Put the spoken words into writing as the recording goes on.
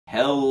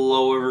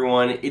Hello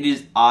everyone, it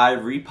is I,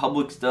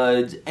 Republic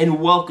Studs,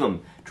 and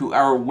welcome to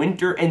our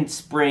Winter and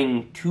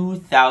Spring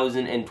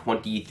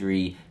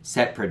 2023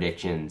 set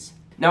predictions.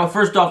 Now,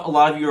 first off, a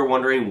lot of you are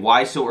wondering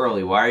why so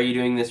early? Why are you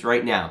doing this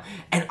right now?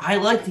 And I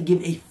like to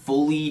give a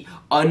fully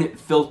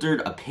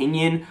unfiltered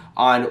opinion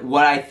on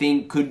what I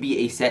think could be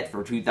a set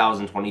for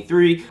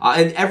 2023.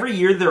 And every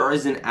year there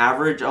is an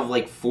average of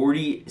like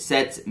 40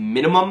 sets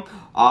minimum.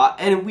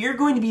 And we are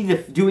going to be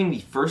doing the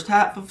first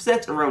half of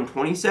sets, around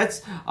 20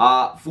 sets,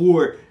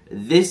 for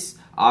this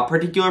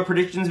particular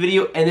predictions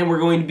video, and then we're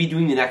going to be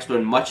doing the next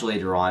one much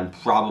later on,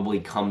 probably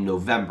come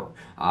November,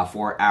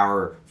 for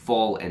our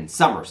fall and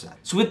summer set.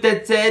 So with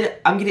that said,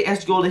 I'm going to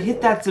ask you all to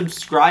hit that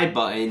subscribe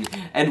button,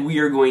 and we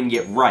are going to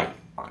get right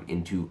on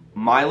into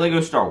my LEGO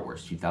Star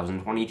Wars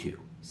 2022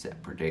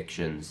 set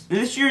predictions. Now,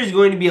 this year is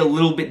going to be a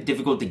little bit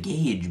difficult to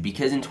gauge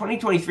because in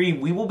 2023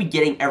 we will be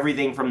getting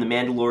everything from The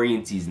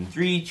Mandalorian Season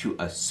 3 to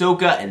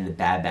Ahsoka and The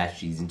Bad Batch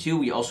Season 2.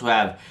 We also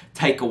have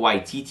Taika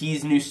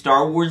Waititi's new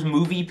Star Wars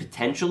movie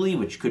potentially,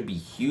 which could be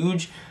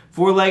huge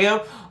for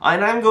LEGO,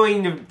 and I'm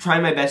going to try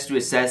my best to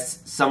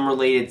assess some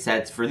related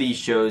sets for these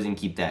shows and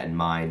keep that in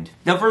mind.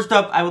 Now, first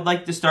up, I would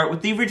like to start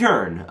with the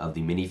return of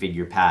the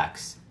minifigure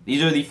packs.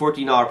 These are the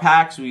 $14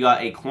 packs. We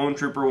got a Clone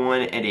Trooper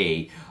one and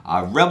a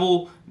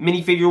Rebel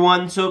minifigure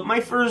one. So my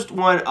first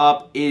one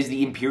up is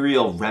the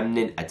Imperial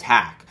Remnant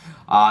Attack.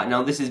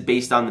 Now, this is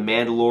based on The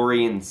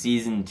Mandalorian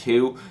Season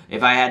 2.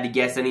 If I had to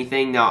guess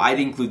anything, now I'd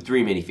include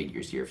 3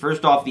 minifigures here.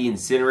 First off, the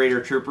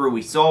Incinerator Trooper.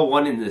 We saw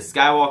one in the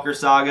Skywalker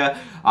Saga.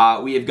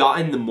 We have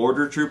gotten the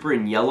Mortar Trooper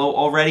in yellow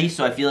already,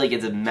 so I feel like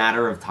it's a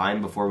matter of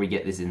time before we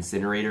get this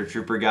Incinerator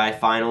Trooper guy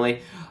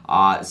finally.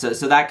 So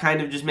that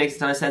kind of just makes a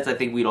ton of sense. I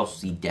think we'd also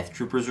see Death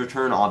Troopers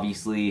return.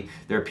 Obviously,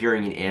 they're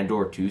appearing in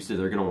Andor too, so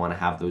they're going to want to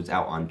have those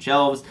out on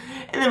shelves.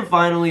 And then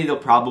finally, they'll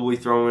probably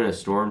throw in a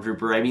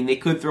Stormtrooper. I mean, they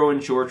could throw in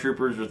Shore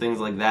Troopers or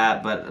things like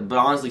that, but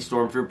honestly,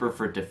 Stormtrooper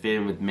for it to fit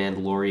in with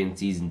Mandalorian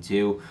Season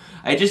 2.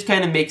 It just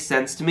kind of makes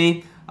sense to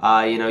me.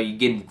 You know, you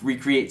can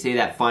recreate, say,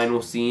 that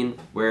final scene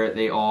where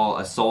they all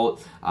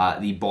assault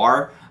the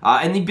bar.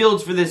 And the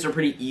builds for this are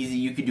pretty easy.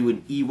 You could do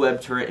an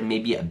E-Web turret and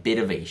maybe a bit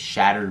of a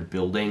shattered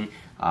building,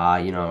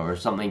 you know, or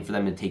something for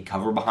them to take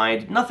cover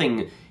behind.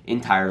 Nothing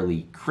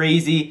entirely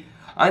crazy.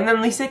 And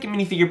then the second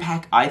minifigure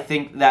pack, I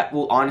think that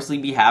will honestly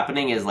be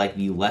happening as like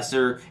the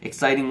lesser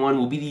exciting one,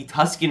 will be the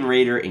Tusken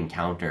Raider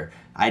Encounter.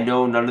 I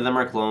know none of them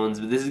are clones,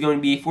 but this is going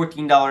to be a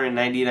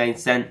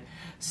 $14.99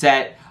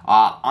 set.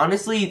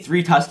 Honestly,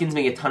 3 Tuskens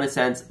make a ton of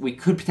sense. We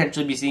could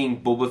potentially be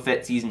seeing Boba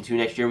Fett Season 2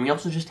 next year, and we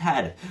also just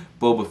had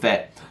Boba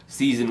Fett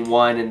Season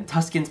 1, and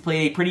Tuskens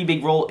played a pretty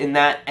big role in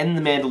that, and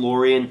The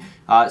Mandalorian.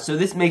 So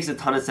this makes a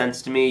ton of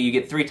sense to me. You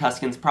get 3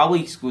 Tuskens,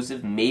 probably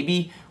exclusive,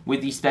 maybe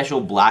with the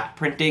special black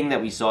printing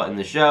that we saw in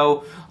the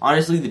show.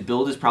 Honestly, the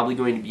build is probably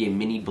going to be a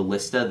mini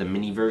Ballista, the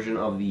mini version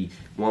of the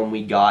one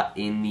we got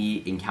in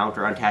the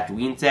Encounter on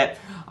Tatooine set.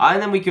 And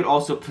then we could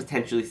also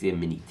potentially see a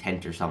mini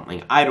tent or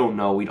something. I don't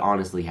know. We'd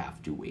honestly have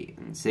to wait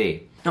and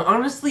see. Now,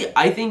 honestly,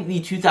 I think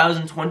the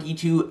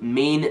 2022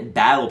 main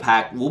battle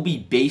pack will be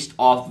based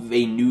off of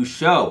a new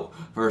show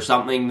for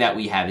something that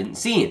we haven't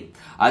seen.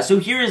 So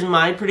here is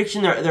my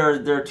prediction.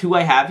 There are 2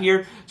 I have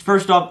here.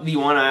 First off, the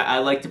one I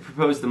like to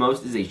propose the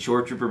most is a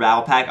Shore Trooper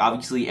battle pack.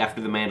 Obviously, after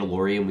The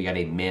Mandalorian, we got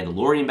a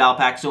Mandalorian battle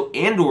pack. So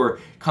Andor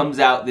comes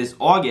out this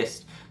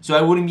August. So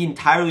I wouldn't be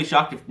entirely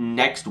shocked if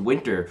next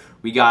winter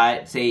we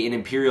got, say, an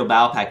Imperial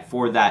battle pack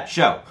for that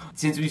show.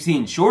 Since we've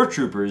seen Shore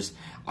Troopers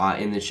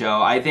in the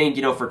show, I think,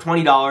 you know, for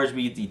 $20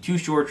 we get the 2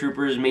 Shore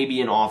Troopers, maybe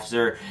an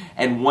officer,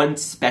 and 1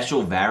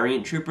 special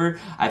variant trooper.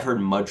 I've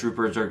heard Mud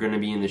Troopers are going to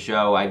be in the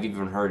show. I've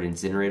even heard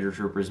Incinerator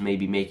Troopers may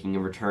be making a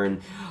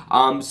return.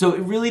 So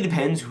it really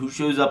depends who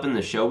shows up in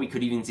the show. We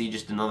could even see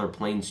just another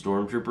plain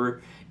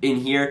Stormtrooper in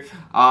here,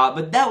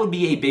 but that would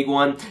be a big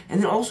one.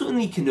 And then also in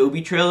the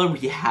Kenobi trailer,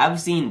 we have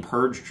seen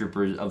Purge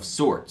Troopers of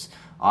sorts.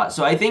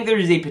 So I think there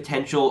is a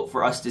potential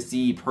for us to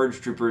see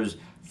Purge Troopers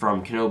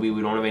from Kenobi.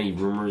 We don't have any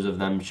rumors of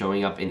them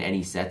showing up in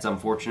any sets,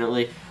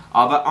 unfortunately.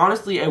 But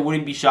honestly, I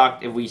wouldn't be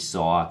shocked if we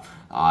saw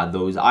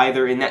those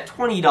either in that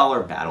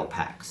 $20 battle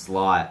pack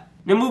slot.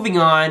 Now, moving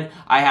on,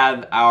 I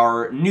have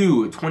our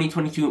new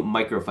 2022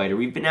 Microfighter.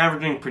 We've been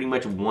averaging pretty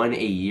much 1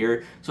 a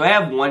year, so I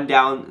have 1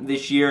 down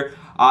this year.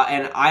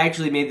 And I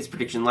actually made this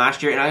prediction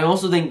last year, and I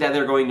also think that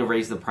they're going to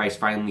raise the price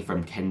finally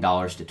from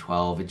 $10 to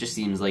 $12. It just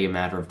seems like a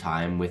matter of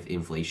time with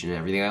inflation and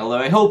everything, although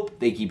I hope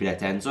they keep it at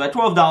 $10. So at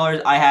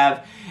 $12, I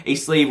have a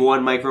Slave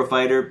 1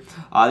 Microfighter.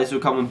 This will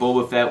come with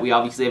Boba Fett. We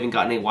obviously haven't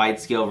gotten a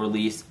wide-scale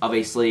release of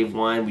a Slave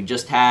 1. We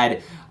just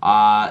had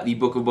the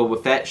Book of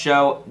Boba Fett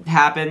show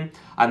happen,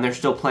 and they're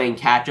still playing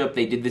catch-up.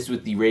 They did this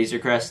with the Razor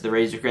Crest. The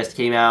Razor Crest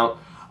came out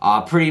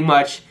pretty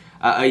much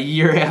a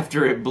year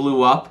after it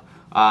blew up.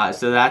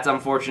 So that's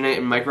unfortunate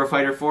in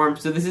Microfighter form.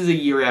 So this is a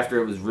year after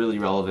it was really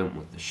relevant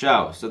with the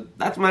show. So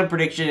that's my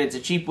prediction. It's a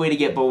cheap way to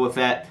get Boba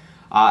Fett.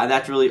 And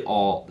that's really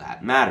all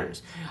that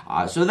matters.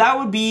 So that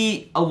would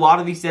be a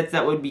lot of these sets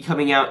that would be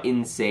coming out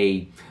in,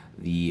 say,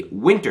 the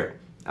winter.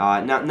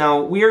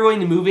 Now we are going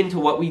to move into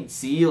what we'd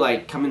see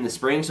like come in the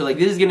spring. So like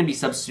this is going to be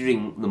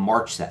substituting the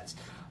March sets.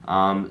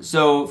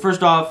 So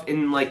first off,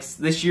 in like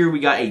this year we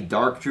got a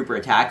Dark Trooper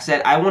attack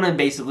set. I want to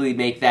basically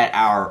make that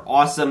our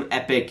awesome,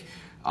 epic,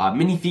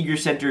 minifigure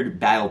centered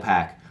battle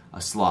pack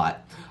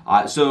slot.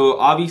 So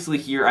obviously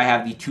here I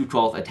have the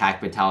 212th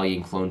Attack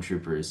Battalion Clone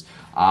Troopers.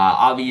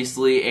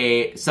 Obviously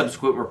a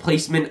subsequent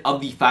replacement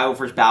of the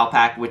 501st Battle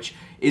Pack, which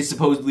is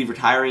supposedly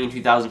retiring in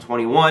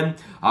 2021.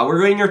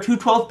 We're getting our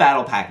 212th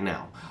Battle Pack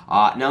now.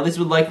 Now this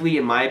would likely,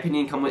 in my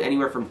opinion, come with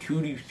anywhere from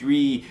 2 to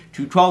 3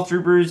 212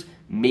 troopers,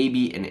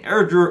 maybe an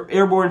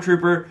airborne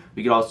trooper.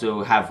 We could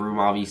also have room,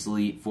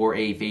 obviously, for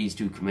a Phase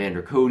 2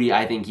 Commander Cody.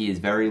 I think he is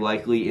very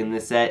likely in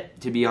this set,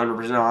 to be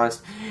 100%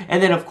 honest.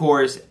 And then, of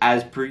course,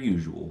 as per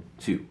usual,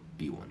 2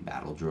 B1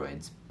 battle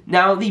droids.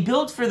 Now, the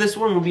builds for this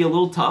one will be a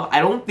little tough.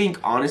 I don't think,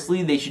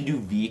 honestly, they should do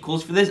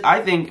vehicles for this.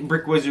 I think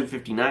Brick Wizard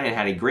 59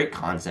 had a great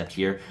concept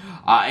here.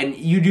 And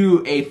you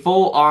do a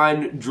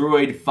full-on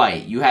droid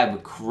fight. You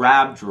have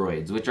crab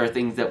droids, which are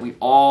things that we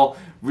all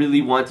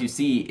really want to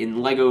see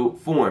in LEGO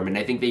form. And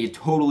I think they could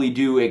totally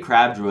do a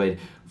crab droid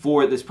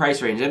for this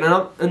price range. And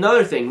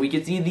another thing, we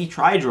could see the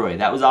Tri-Droid.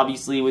 That was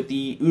obviously with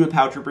the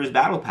Utapau Troopers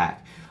Battle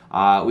Pack.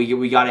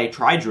 We got a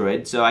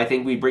Tri-Droid, so I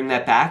think we bring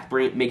that back,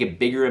 make it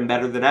bigger and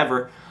better than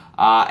ever.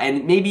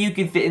 And maybe you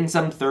could fit in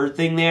some third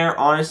thing there,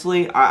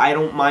 honestly. I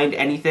don't mind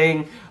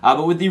anything.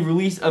 But with the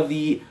release of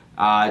the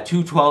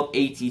 212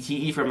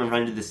 ATTE from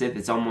Revenge of the Sith,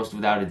 it's almost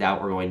without a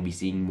doubt we're going to be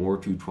seeing more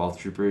 212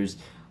 troopers,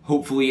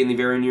 hopefully in the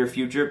very near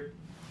future.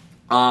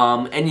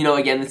 And, you know,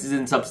 again, this is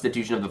in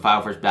substitution of the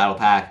 501st Battle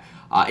Pack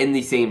in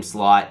the same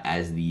slot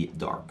as the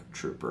Dark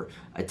Trooper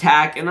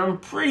attack. And I'm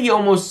pretty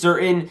almost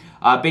certain,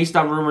 based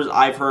on rumors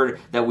I've heard,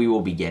 that we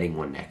will be getting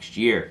one next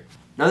year.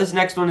 Now this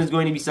next one is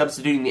going to be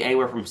substituting the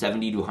anywhere from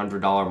 $70 to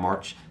 $100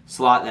 March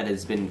slot that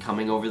has been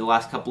coming over the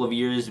last couple of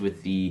years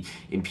with the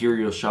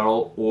Imperial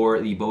Shuttle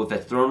or the Boba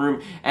Fett Throne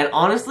Room. And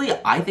honestly,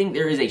 I think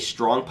there is a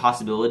strong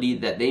possibility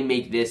that they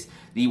make this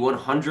the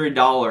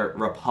 $100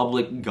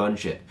 Republic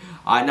gunship.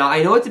 Now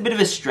I know it's a bit of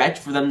a stretch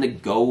for them to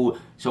go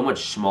so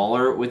much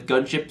smaller with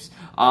gunships,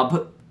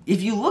 but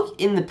if you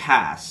look in the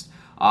past,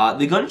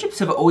 the gunships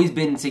have always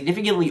been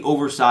significantly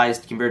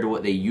oversized compared to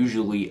what they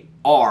usually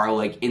are,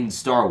 like, in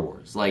Star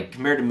Wars. Like,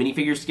 compared to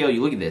minifigure scale,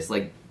 you look at this,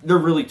 like, they're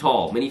really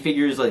tall.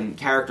 Minifigures and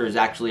characters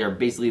actually are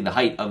basically the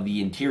height of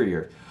the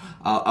interior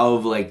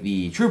of, like,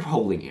 the troop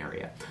holding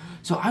area.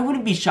 So I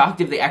wouldn't be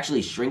shocked if they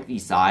actually shrink the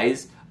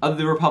size of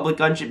the Republic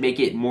gunship, make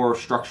it more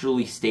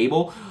structurally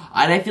stable.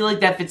 And I feel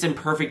like that fits in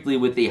perfectly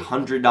with the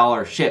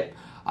 $100 ship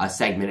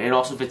segment. And it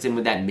also fits in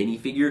with that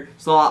minifigure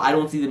slot. I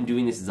don't see them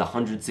doing this as a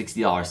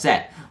 $160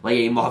 set, like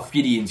a Moff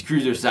Gideon's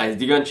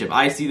cruiser-sized gunship.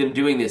 I see them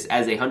doing this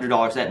as a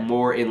 $100 set,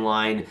 more in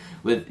line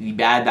with the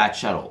Bad Batch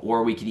shuttle,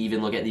 or we could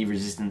even look at the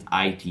Resistance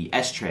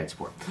ITS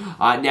transport.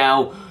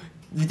 Now,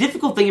 the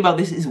difficult thing about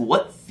this is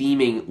what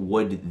theming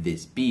would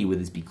this be? Would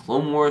this be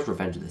Clone Wars,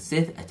 Revenge of the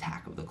Sith,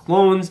 Attack of the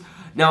Clones?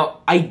 Now,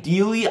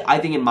 ideally, I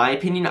think in my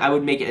opinion, I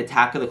would make it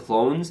Attack of the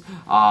Clones,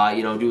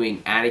 you know,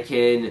 doing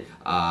Anakin,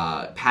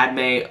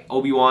 Padme,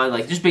 Obi-Wan,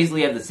 like just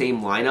basically have the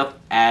same lineup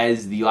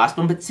as the last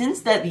one. But since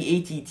that the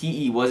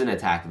ATTE was an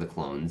Attack of the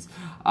Clones,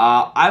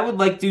 I would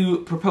like to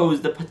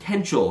propose the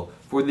potential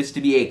for this to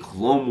be a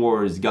Clone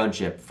Wars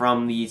gunship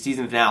from the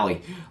season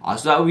finale,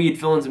 so that we could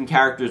fill in some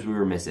characters we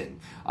were missing.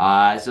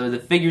 So the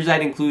figures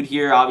I'd include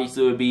here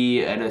obviously would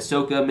be an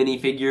Ahsoka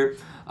minifigure.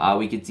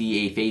 We could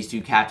see a Phase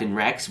 2 Captain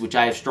Rex, which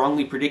I have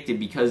strongly predicted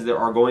because there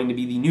are going to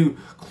be the new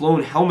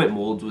clone helmet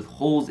molds with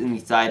holes in the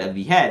side of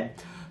the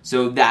head.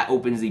 So that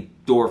opens the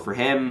door for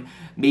him.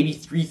 Maybe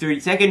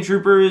 332nd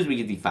Troopers. We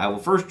get the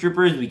 501st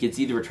Troopers. We could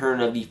see the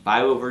return of the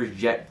 501st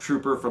Jet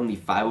Trooper from the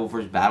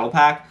 501st Battle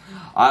Pack.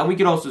 And we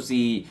could also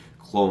see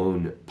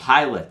clone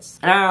pilots.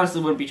 And I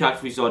honestly wouldn't be shocked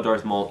if we saw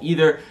Darth Maul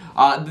either.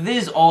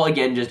 This is all,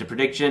 again, just a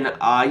prediction.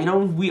 You know,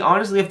 we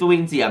honestly have to wait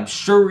and see. I'm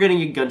sure we're going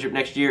to get Gunship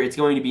next year. It's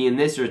going to be in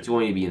this or it's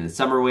going to be in the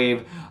summer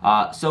wave.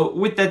 So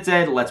with that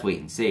said, let's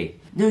wait and see.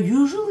 Now,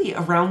 usually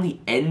around the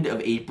end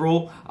of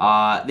April,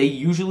 they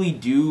usually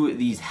do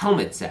these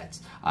helmet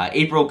sets.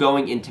 April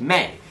going into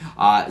May.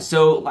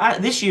 So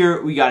this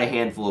year we got a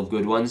handful of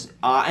good ones,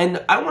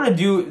 and I want to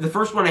do the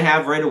first one I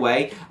have right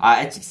away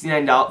at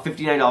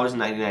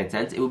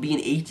 $59.99. It would be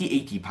an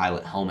AT-AT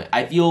pilot helmet.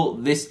 I feel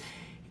this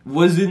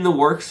was in the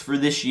works for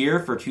this year,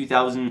 for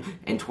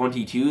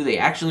 2022.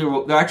 There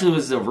actually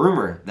was a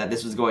rumor that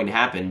this was going to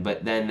happen,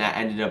 but then that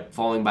ended up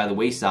falling by the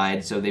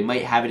wayside, so they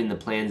might have it in the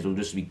plans. It'll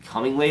just be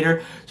coming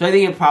later. So I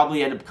think it'll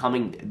probably end up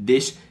coming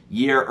this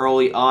year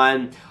early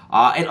on.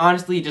 And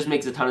honestly, it just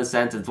makes a ton of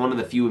sense. It's one of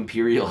the few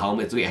Imperial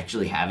helmets we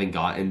actually haven't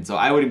gotten, so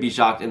I wouldn't be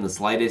shocked in the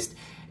slightest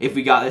if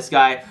we got this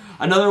guy.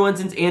 Another one,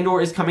 since Andor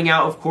is coming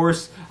out, of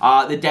course,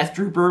 the Death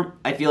Trooper.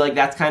 I feel like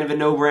that's kind of a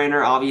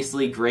no-brainer.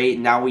 Obviously, great.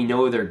 Now we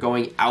know they're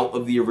going out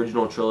of the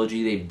original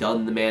trilogy. They've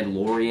done The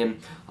Mandalorian.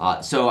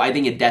 So I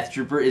think a Death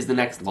Trooper is the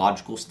next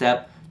logical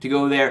step to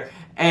go there.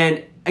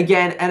 And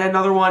again, and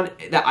another one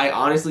that I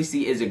honestly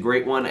see is a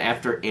great one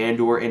after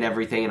Andor and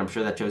everything, and I'm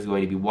sure that show is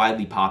going to be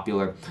widely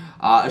popular.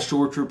 A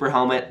Shore Trooper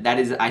helmet. That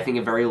is, I think,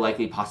 a very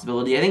likely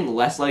possibility. I think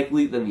less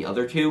likely than the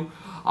other two.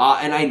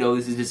 And I know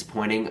this is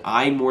disappointing.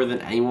 I, more than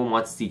anyone,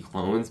 want to see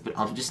clones, but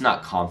I'm just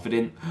not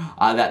confident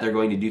that they're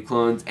going to do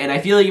clones. And I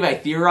feel like if I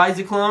theorize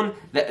a clone,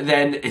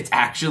 then it's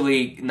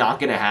actually not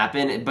going to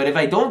happen. But if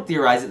I don't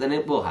theorize it, then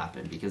it will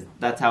happen, because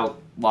that's how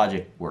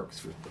logic works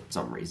for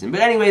some reason.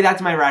 But anyway,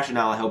 that's my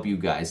rationale. I hope you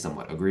guys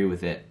somewhat agree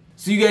with it.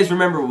 So you guys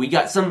remember, we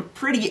got some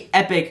pretty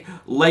epic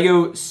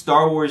LEGO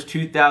Star Wars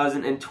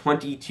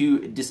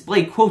 2022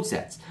 display quote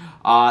sets.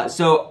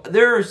 So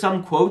there are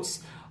some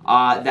quotes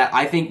that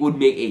I think would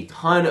make a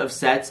ton of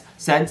sense.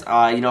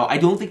 You know, I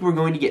don't think we're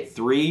going to get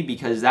 3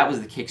 because that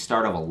was the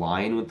kickstart of a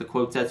line with the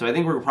quote set. So I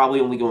think we're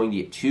probably only going to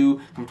get 2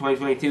 from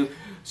 2022.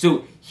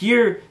 So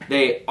here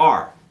they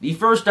are. The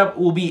first up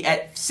will be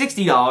at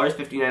 $60,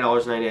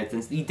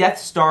 $59.99, the Death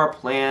Star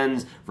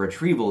Plans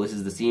Retrieval. This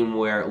is the scene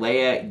where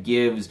Leia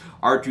gives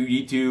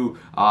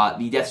R2-D2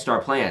 the Death Star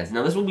plans.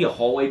 Now, this will be a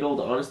hallway build.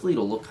 Honestly,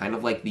 it'll look kind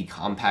of like the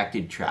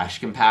compacted trash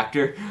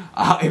compactor.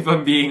 If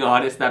I'm being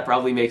honest, that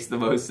probably makes the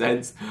most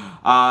sense.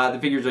 The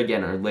figures,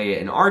 again, are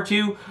Leia and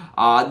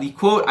R2. The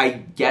quote, I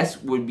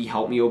guess, would be,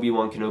 "Help me,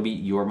 Obi-Wan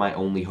Kenobi, you're my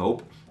only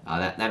hope."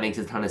 That makes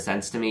a ton of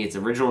sense to me. It's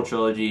original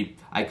trilogy,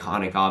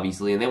 iconic,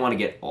 obviously, and they want to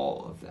get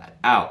all of that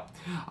out.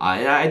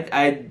 And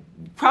I'd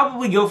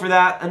probably go for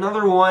that.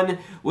 Another one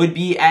would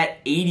be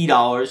at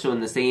 $80, so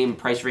in the same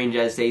price range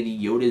as, say,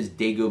 the Yoda's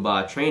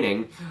Dagobah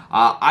training.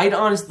 I'd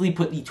honestly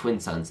put the Twin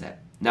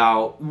Sunset.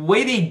 Now, the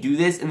way they do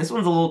this, and this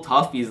one's a little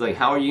tough, because, like,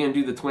 how are you going to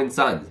do the Twin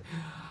Suns?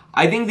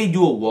 I think they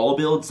do a wall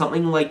build,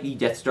 something like the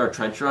Death Star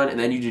Trench Run, and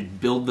then you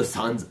just build the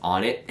suns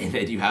on it, and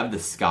then you have the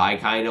sky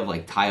kind of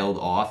like tiled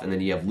off, and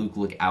then you have Luke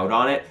look out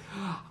on it.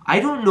 I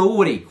don't know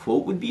what a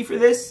quote would be for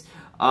this.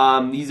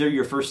 These are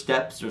your first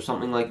steps or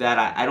something like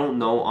that. I don't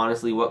know,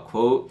 honestly, what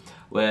quote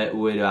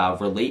would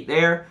relate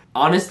there.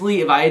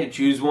 Honestly, if I had to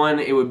choose one,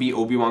 it would be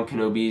Obi-Wan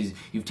Kenobi's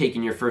 "You've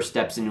taken your first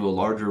steps into a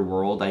larger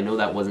world." I know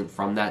that wasn't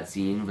from that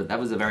scene, but that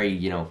was a very,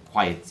 you know,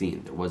 quiet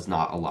scene. There was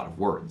not a lot of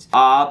words.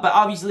 But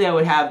obviously I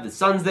would have the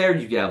suns there.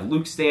 You could have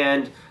Luke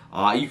stand.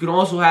 You can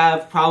also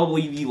have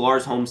probably the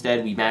Lars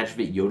homestead. We managed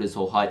to fit Yoda's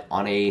whole hut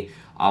on a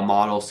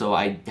model, so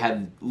I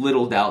have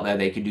little doubt that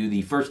they could do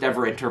the first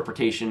ever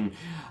interpretation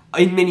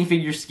in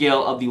minifigure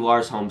scale of the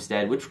Lars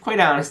homestead, which quite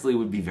honestly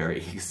would be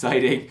very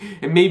exciting.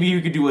 And maybe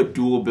you could do a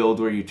dual build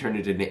where you turn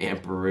it into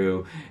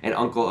Amperu and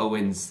Uncle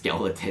Owen's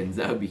skeletons.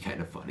 That would be kind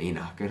of funny,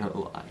 not gonna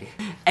lie.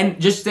 And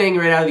just saying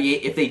right out of the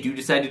gate, if they do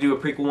decide to do a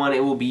prequel one,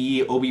 it will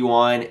be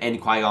Obi-Wan and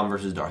Qui-Gon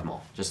versus Darth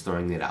Maul. Just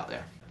throwing it out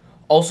there.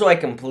 Also, I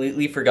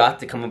completely forgot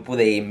to come up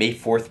with a May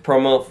 4th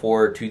promo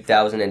for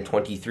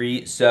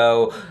 2023,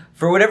 so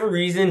for whatever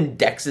reason,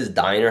 Dex's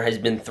Diner has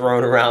been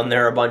thrown around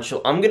there a bunch,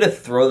 so I'm going to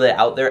throw that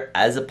out there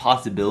as a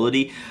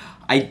possibility.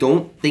 I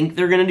don't think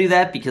they're going to do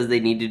that because they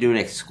need to do an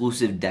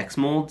exclusive Dex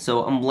mold,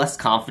 so I'm less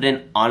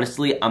confident.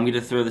 Honestly, I'm going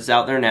to throw this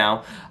out there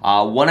now.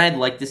 One I'd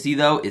like to see,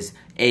 though, is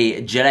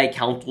a Jedi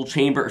Council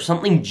chamber or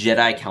something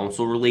Jedi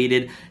Council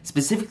related,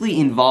 specifically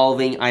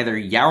involving either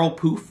Yarl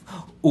Poof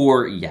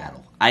or Yaddle.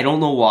 I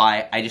don't know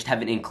why, I just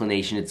have an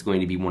inclination it's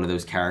going to be one of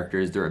those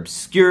characters. They're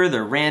obscure,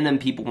 they're random,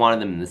 people wanted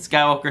them in the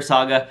Skywalker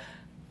saga.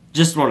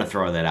 Just want to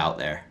throw that out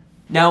there.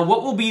 Now,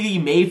 what will be the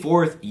May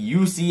 4th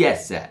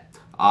UCS set?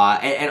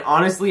 And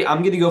honestly, I'm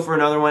going to go for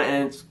another one,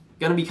 and it's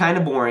going to be kind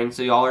of boring,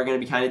 so y'all are going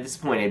to be kind of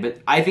disappointed. But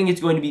I think it's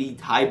going to be the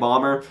Tie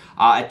Bomber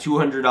at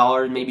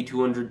 $200, maybe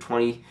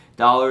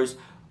 $220.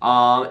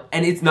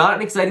 And it's not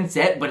an exciting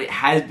set, but it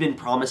has been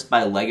promised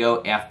by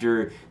LEGO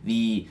after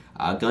the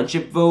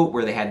Gunship vote,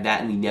 where they had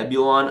that and the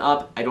Nebulon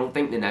up. I don't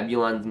think the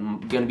Nebulon's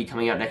going to be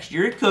coming out next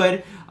year. It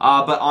could,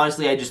 but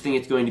honestly, I just think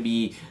it's going to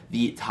be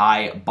the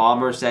Tie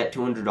Bomber set,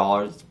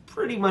 $200. It's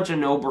pretty much a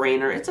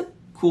no-brainer. It's a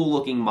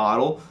cool-looking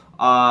model.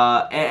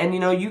 And you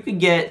know, you could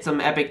get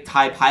some epic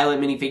TIE Pilot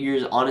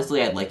minifigures.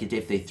 Honestly, I'd like it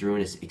if they threw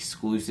in an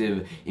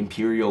exclusive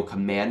Imperial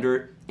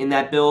Commander in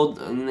that build,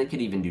 and they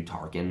could even do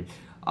Tarkin.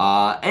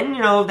 And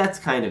you know, that's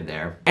kind of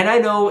there. And I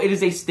know it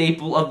is a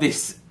staple of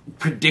this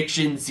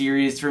prediction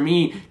series for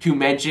me to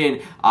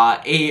mention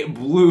a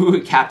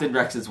blue Captain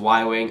Rex's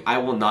Y-Wing. I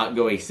will not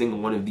go a single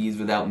one of these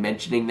without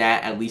mentioning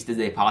that, at least as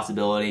a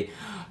possibility.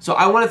 So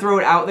I want to throw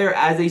it out there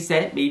as a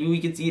set. Maybe we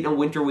could see it in a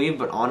winter wave,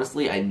 but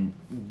honestly, I'm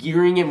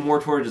gearing it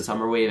more towards a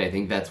summer wave. I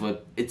think that's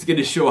what it's going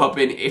to show up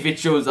in, if it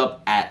shows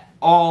up at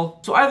all.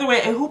 So either way,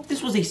 I hope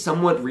this was a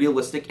somewhat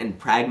realistic and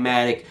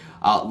pragmatic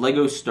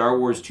LEGO Star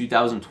Wars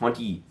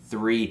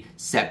 2023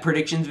 set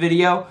predictions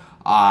video.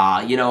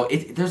 You know,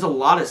 there's a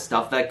lot of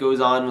stuff that goes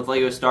on with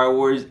LEGO Star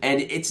Wars,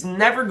 and it's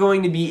never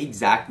going to be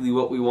exactly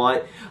what we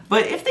want.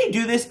 But if they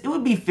do this, it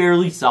would be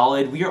fairly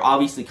solid. We are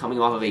obviously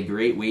coming off of a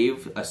great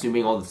wave,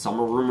 assuming all the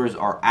summer rumors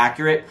are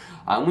accurate.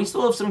 We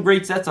still have some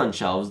great sets on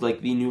shelves,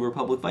 like the New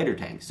Republic fighter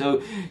tank.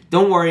 So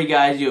don't worry,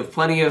 guys. You have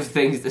plenty of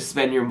things to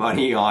spend your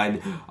money on,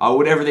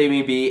 whatever they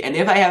may be. And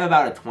if I have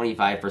about a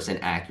 25%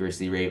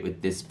 accuracy rate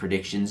with this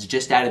predictions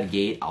just out of the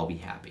gate, I'll be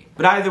happy.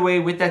 But either way,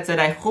 with that said,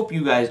 I hope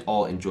you guys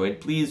all enjoyed.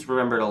 Please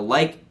remember to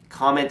like,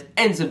 comment,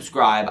 and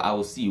subscribe. I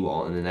will see you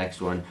all in the next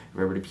one.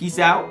 Remember to peace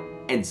out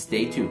and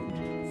stay tuned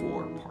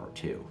for part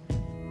 2.